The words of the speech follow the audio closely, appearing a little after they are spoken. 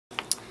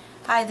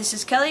Hi, this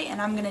is Kelly, and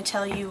I'm going to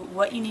tell you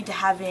what you need to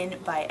have in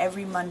by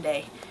every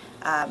Monday.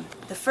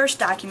 The first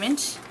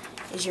document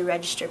is your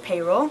register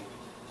payroll.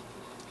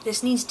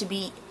 This needs to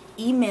be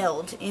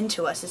emailed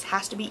into us. This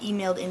has to be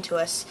emailed into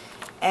us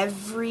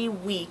every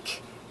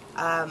week.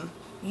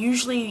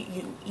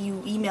 Usually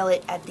you email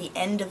it at the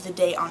end of the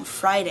day on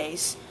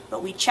Fridays,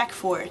 but we check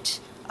for it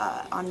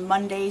on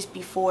Mondays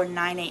before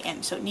 9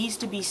 a.m. So it needs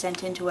to be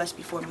sent in to us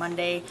before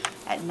Monday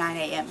at 9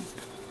 a.m.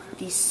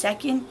 The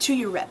second, to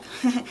your rep,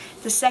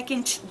 the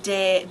second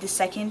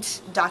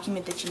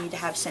document that you need to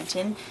have sent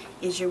in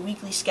is your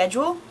weekly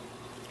schedule.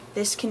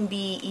 This can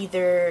be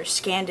either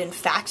scanned and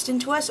faxed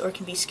into us, or it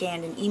can be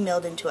scanned and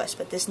emailed into us,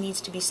 but this needs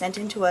to be sent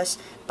into us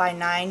by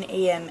 9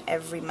 a.m.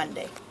 every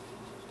Monday.